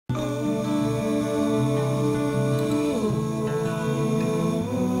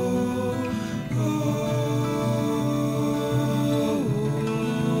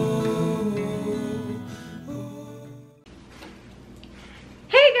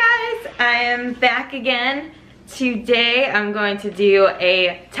I am back again. Today I'm going to do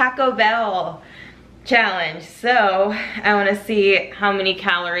a Taco Bell challenge. So I want to see how many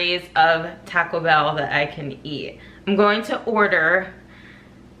calories of Taco Bell that I can eat. I'm going to order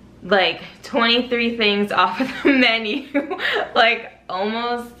like 23 things off of the menu. Like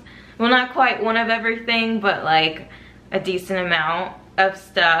almost, well, not quite one of everything, but like a decent amount of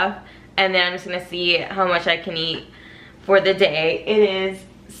stuff. And then I'm just gonna see how much I can eat for the day. It is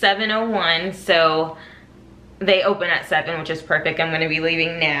 7:01, so they open at 7, which is perfect. I'm gonna be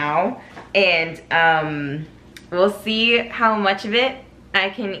leaving now, and we'll see how much of it I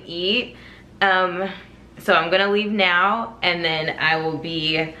can eat. So I'm gonna leave now, and then I will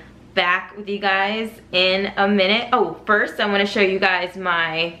be back with you guys in a minute. Oh, first I'm gonna show you guys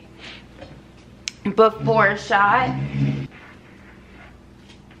my before shot.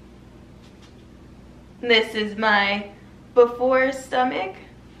 This is my before stomach.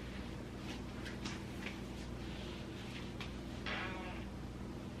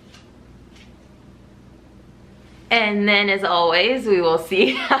 And then, as always, we will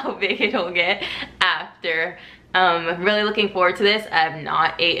see how big it'll get after. Really looking forward to this. I have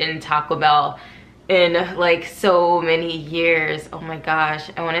not eaten Taco Bell in like so many years. Oh my gosh,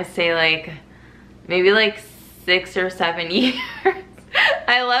 I want to say like maybe like 6 or 7 years.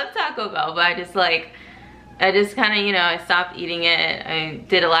 I love Taco Bell, but I just kind of, you know, I stopped eating it. I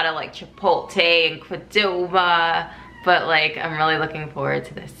did a lot of like Chipotle and Qdoba, but like I'm really looking forward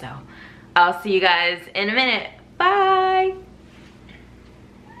to this. So I'll see you guys in a minute. Bye.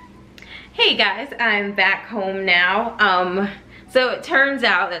 Hey guys, I'm back home now. So it turns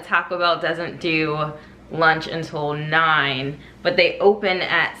out that Taco Bell doesn't do lunch until 9, but they open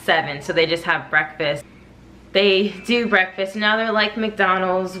at 7, so they just have breakfast. They do breakfast. Now they're like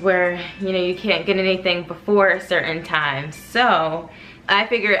McDonald's where, you know, you can't get anything before a certain time. So I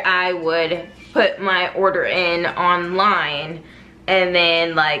figured I would put my order in online and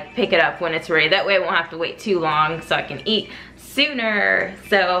then like pick it up when it's ready. That way I won't have to wait too long so I can eat sooner.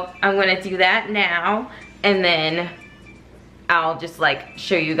 So I'm gonna do that now, and then I'll just like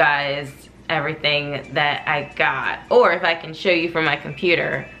show you guys everything that I got. Or if I can show you from my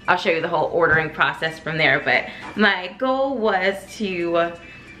computer, I'll show you the whole ordering process from there. But my goal was to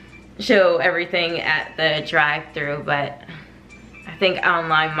show everything at the drive-thru, but I think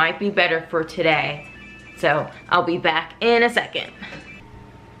online might be better for today. So I'll be back in a second.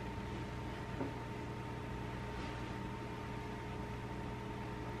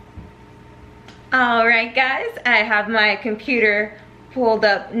 All right guys, I have my computer pulled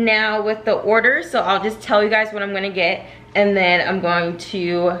up now with the order, so I'll just tell you guys what I'm gonna get, and then I'm going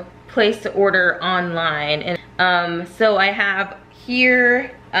to place the order online. And so I have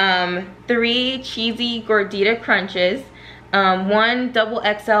here 3 cheesy gordita crunches, 1 double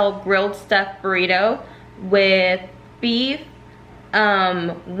XL grilled stuffed burrito with beef,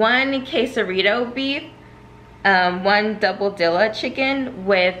 1 quesarito beef, 1 double dilla chicken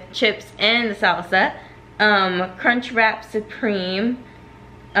with chips and salsa, Crunch Wrap Supreme,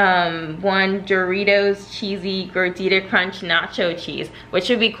 1 Doritos Cheesy Gordita Crunch Nacho Cheese, which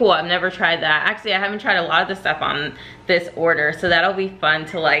should be cool. I've never tried that. Actually, I haven't tried a lot of the stuff on this order, so that'll be fun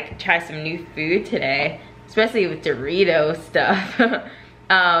to like try some new food today, especially with Dorito stuff.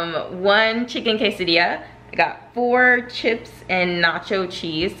 1 chicken quesadilla. I got 4 chips and nacho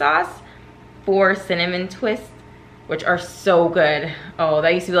cheese sauce, 4 cinnamon twists, which are so good. Oh,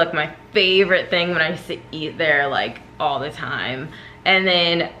 that used to be like my favorite thing when I used to eat there like all the time. And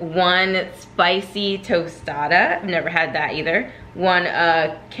then 1 spicy tostada. I've never had that either. 1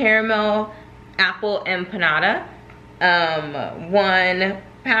 caramel apple empanada. 1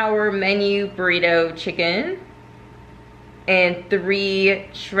 power menu burrito chicken. And 3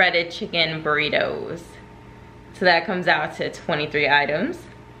 shredded chicken burritos. So that comes out to 23 items.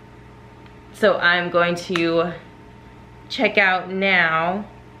 So I'm going to check out now.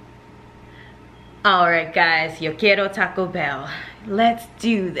 All right guys, yo quiero Taco Bell. Let's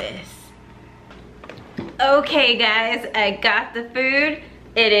do this. Okay guys, I got the food.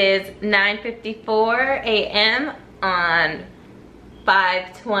 It is 9:54 a.m. on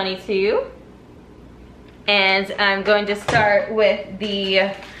 5/22. And I'm going to start with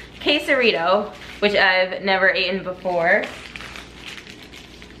the quesarito, which I've never eaten before.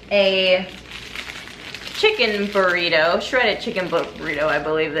 A chicken burrito, shredded chicken burrito, I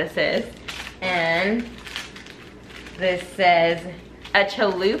believe this is. And this says a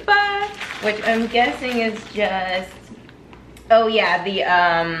chalupa, which I'm guessing is just, oh yeah,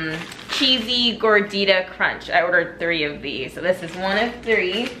 the cheesy gordita crunch. I ordered 3 of these, so this is 1 of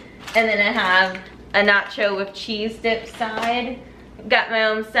 3. And then I have a nacho with cheese dip side Got my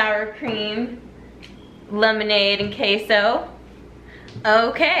own sour cream, lemonade, and queso.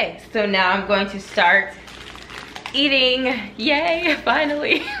 Okay, so now I'm going to start eating. Yay,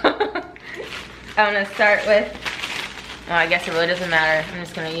 finally. I'm gonna start with, oh, I guess it really doesn't matter. I'm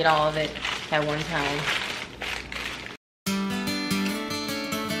just gonna eat all of it at one time.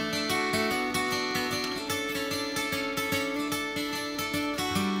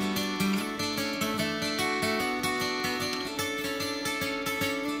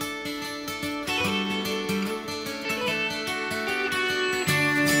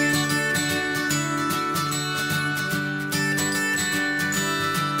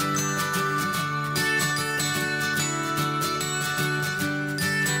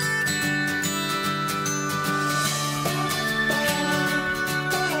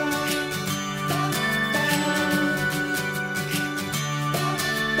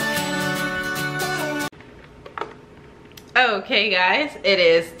 Okay guys, it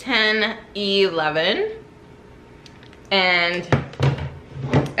is 10:11 and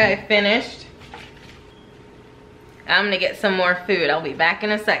I finished. I'm gonna get some more food. I'll be back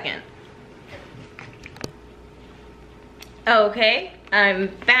in a second. Okay, I'm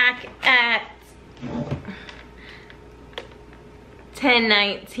back at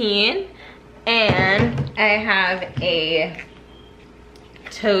 10:19 and I have a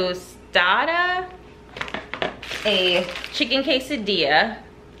tostada, a chicken quesadilla.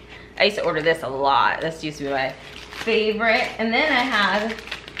 I used to order this a lot. This used to be my favorite. And then I have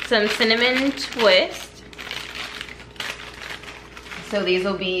some cinnamon twist. So these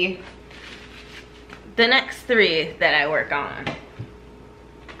will be the next 3 that I work on.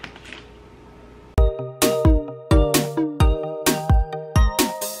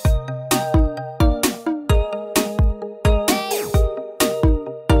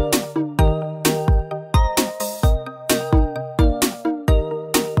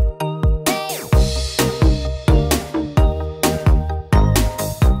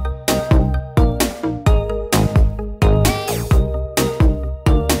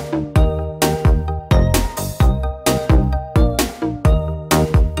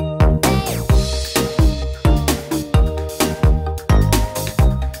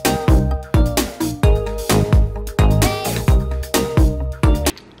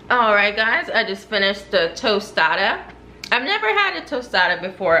 Alright guys, I just finished the tostada. I've never had a tostada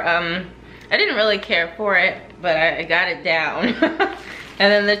before. I didn't really care for it, but I got it down. And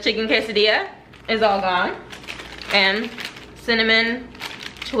then the chicken quesadilla is all gone. And cinnamon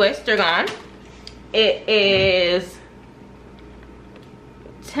twists are gone. It is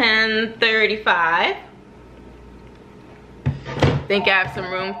 10:35. I think I have some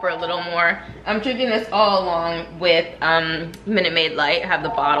room for a little more. I'm drinking this all along with Minute Maid Light. I have the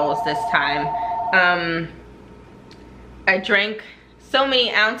bottles this time. I drank so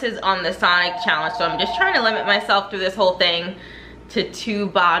many ounces on the Sonic challenge, so I'm just trying to limit myself through this whole thing to 2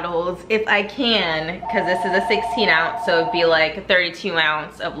 bottles if I can, because this is a 16 ounce, so it'd be like 32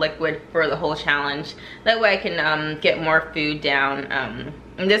 ounce of liquid for the whole challenge. That way I can get more food down.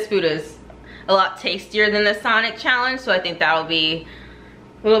 And this food is a lot tastier than the Sonic challenge, so I think that'll be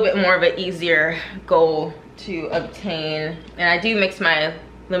a little bit more of an easier goal to obtain. And I do mix my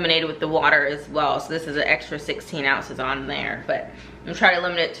lemonade with the water as well, so this is an extra 16 ounces on there, but I'm trying to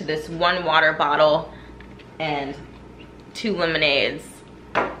limit it to this 1 water bottle and 2 lemonades.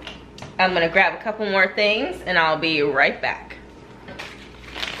 I'm gonna grab a couple more things and I'll be right back.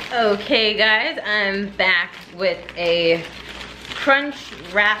 Okay guys, I'm back with a Crunch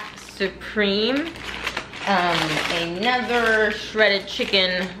Wrap Supreme, another shredded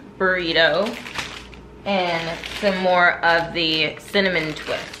chicken burrito, and some more of the cinnamon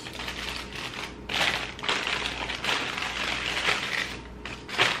twist.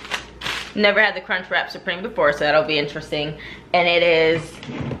 Never had the Crunch Wrap Supreme before, so that'll be interesting. And it is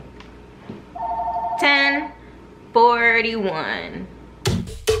 10:41.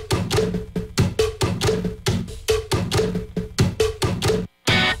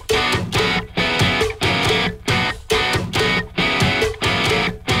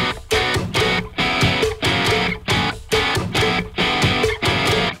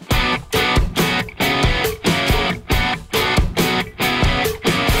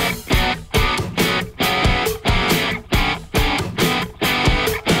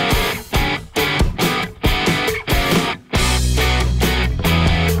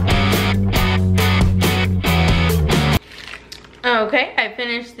 Okay, I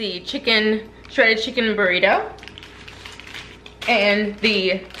finished the shredded chicken burrito and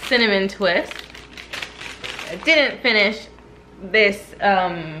the cinnamon twist. I didn't finish this,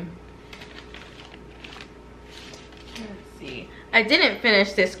 let's see. I didn't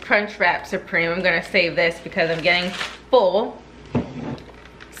finish this Crunch Wrap Supreme. I'm gonna save this because I'm getting full.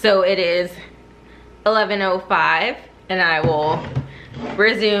 So it is 11:05 and I will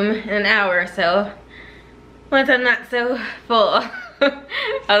resume in an hour or so once I'm not so full.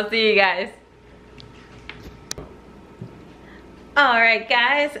 I'll see you guys. Alright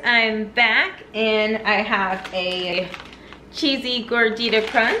guys, I'm back and I have a cheesy gordita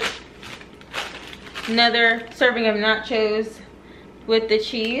crunch. Another serving of nachos with the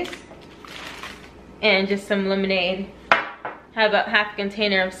cheese and just some lemonade. Have about half a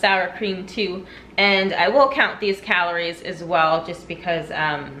container of sour cream too, and I will count these calories as well just because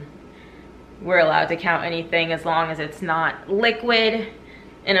we're allowed to count anything as long as it's not liquid,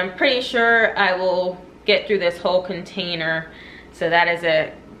 and I'm pretty sure I will get through this whole container, so that is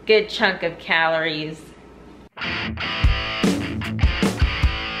a good chunk of calories.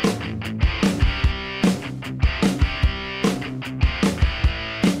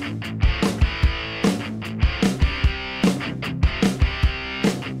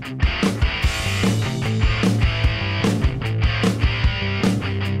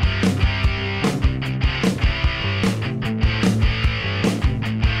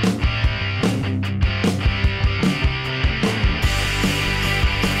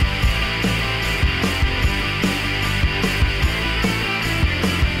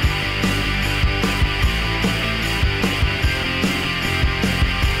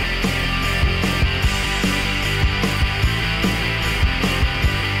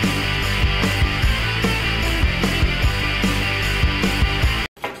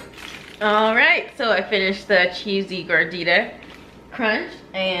 All right, so I finished the cheesy gordita crunch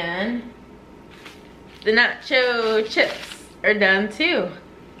and the nacho chips are done too.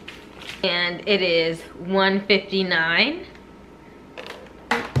 And it is 1:59.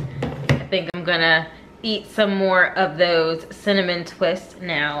 I think I'm gonna eat some more of those cinnamon twists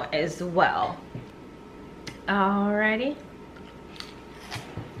now as well. Alrighty.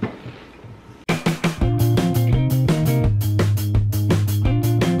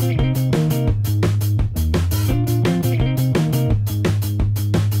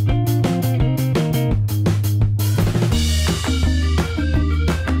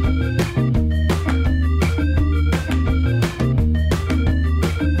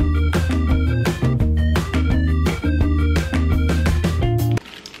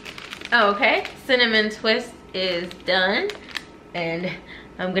 Okay, cinnamon twist is done and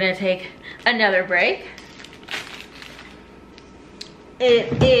I'm gonna take another break.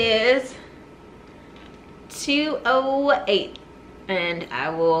 It is 2:08 and I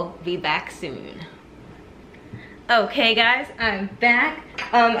will be back soon. Okay guys, I'm back.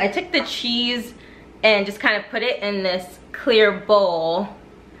 I took the cheese and just kind of put it in this clear bowl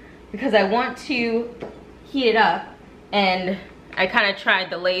because I want to heat it up, and I kind of tried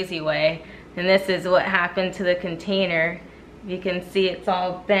the lazy way, and this is what happened to the container. You can see it's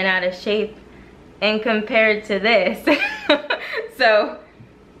all bent out of shape and compared to this. So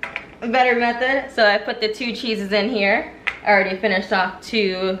a better method. So I put the 2 cheeses in here. I already finished off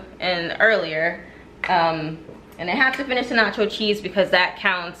 2 and earlier. And I have to finish the nacho cheese because that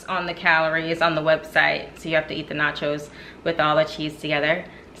counts on the calories on the website. So you have to eat the nachos with all the cheese together.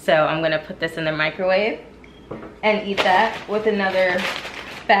 So I'm gonna put this in the microwave and eat that with another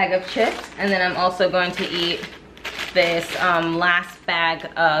bag of chips, and then I'm also going to eat this last bag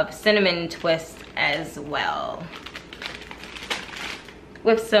of cinnamon twists as well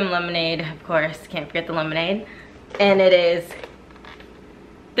with some lemonade, of course, can't forget the lemonade. And it is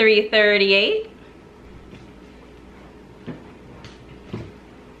 3:38.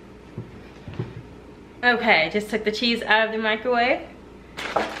 Okay, just took the cheese out of the microwave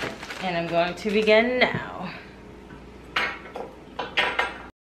and I'm going to begin now.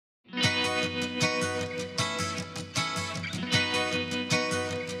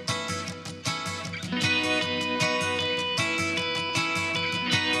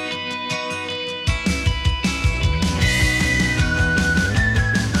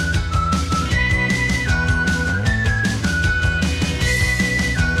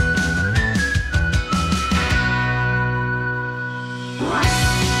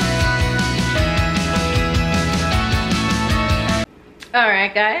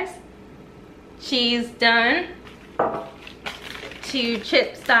 Alright guys, cheese done, 2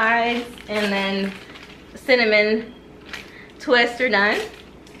 chip sides, and then cinnamon twists are done.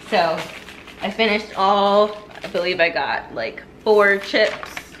 So I finished all, I believe I got like 4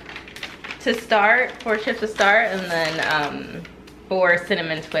 chips to start, and then 4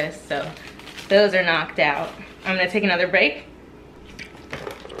 cinnamon twists. So those are knocked out. I'm gonna take another break.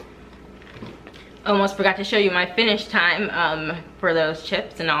 almost forgot to show you my finish time for those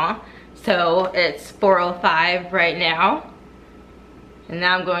chips and all. So it's 4:05 right now. And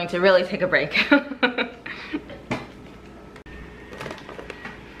now I'm going to really take a break.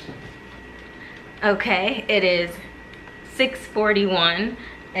 Okay, it is 6:41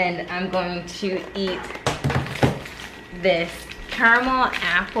 and I'm going to eat this caramel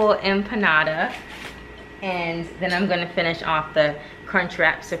apple empanada, and then I'm gonna finish off the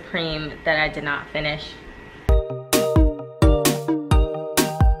Crunchwrap Supreme that I did not finish.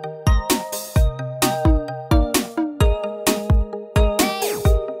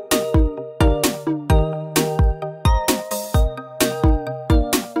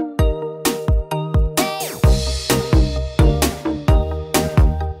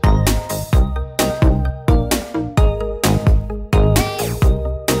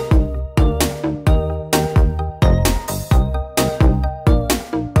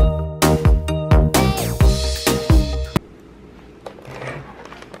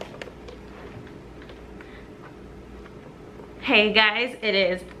 Hey guys, it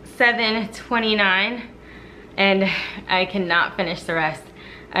is 7:29 and I cannot finish the rest.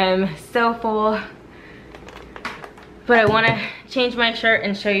 I'm so full, but I want to change my shirt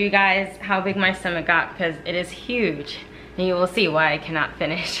and show you guys how big my stomach got because it is huge, and you will see why I cannot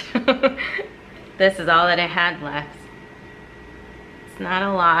finish. This is all that I had left. It's not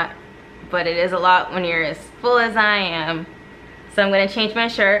a lot, but it is a lot when you're as full as I am. So I'm going to change my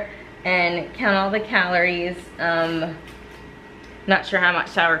shirt and count all the calories. Not sure how much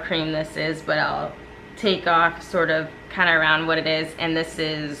sour cream this is, but I'll take off sort of kind of around what it is, and this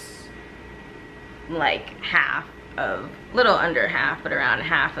is like half of, little under half, but around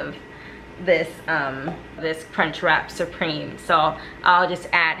half of this this Crunchwrap Supreme. So I'll just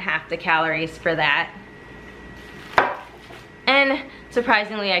add half the calories for that. And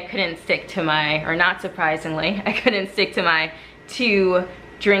surprisingly, I couldn't stick to my, or not surprisingly, I couldn't stick to my 2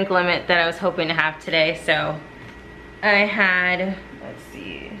 drink limit that I was hoping to have today. So I had, let's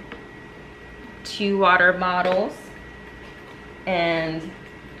see, 2 water bottles and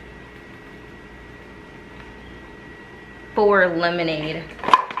 4 lemonade,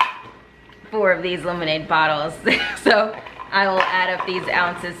 4 of these lemonade bottles. So I will add up these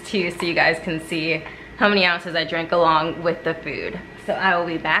ounces too so you guys can see how many ounces I drank along with the food. So I will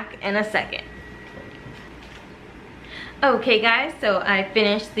be back in a second. Okay guys, so I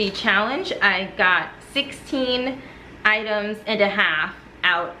finished the challenge. I got 16 items and a half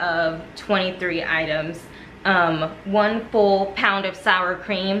out of 23 items. 1 full pound of sour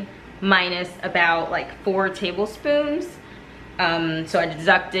cream minus about like 4 tablespoons. So I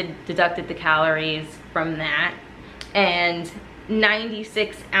deducted the calories from that, and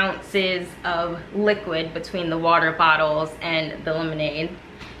 96 ounces of liquid between the water bottles and the lemonade,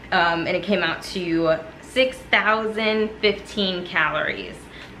 and it came out to 6,015 calories.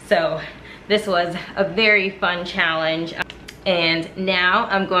 So this was a very fun challenge, and now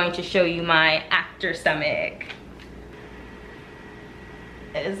I'm going to show you my after stomach.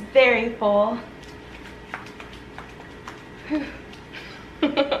 It is very full.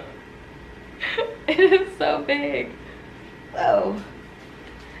 It is so big. Whoa.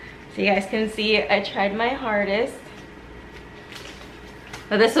 So you guys can see I tried my hardest.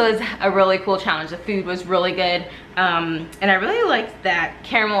 But this was a really cool challenge. The food was really good. And I really liked that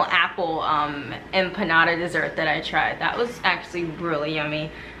caramel apple empanada dessert that I tried. That was actually really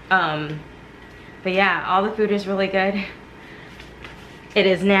yummy. But yeah, all the food is really good. It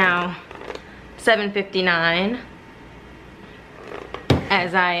is now 7:59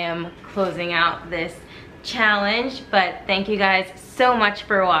 as I am closing out this challenge. But thank you guys so much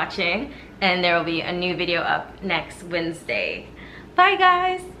for watching, and there will be a new video up next Wednesday. Bye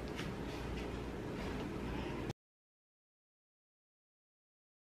guys!